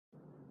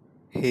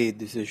Hey,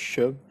 this is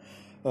Shub.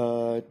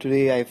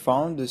 Today I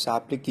found this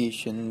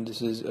application.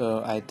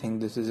 I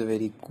think this is a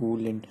very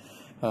cool and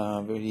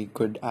very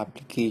good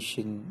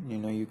application.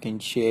 You can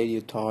share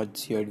your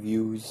thoughts, your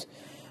views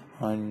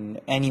on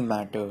any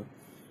matter.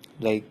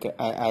 Like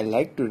I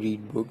like to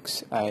read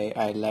books.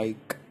 I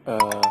like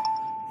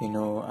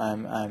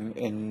I'm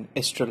in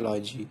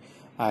astrology.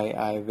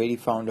 I very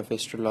fond of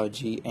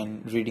astrology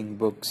and reading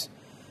books.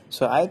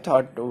 So I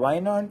thought, why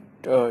not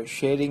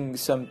sharing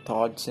some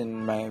thoughts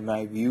and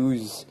my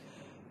views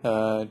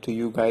to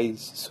you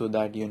guys, so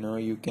that you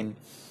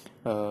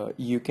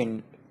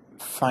can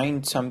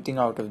find something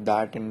out of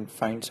that and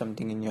find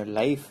something in your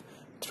life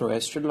through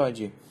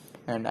astrology.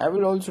 And I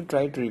will also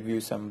try to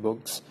review some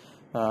books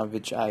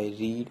which I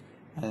read,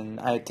 and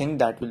I think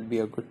that will be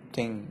a good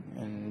thing,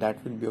 and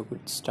that will be a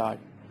good start.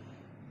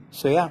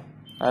 So yeah,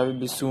 I will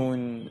be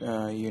soon,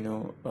 I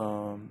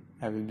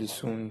will be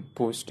soon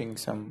posting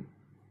some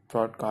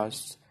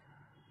broadcasts,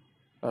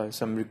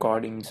 some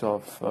recordings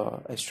of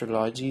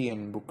astrology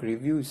and book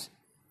reviews.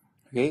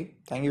 Okay,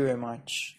 thank you very much.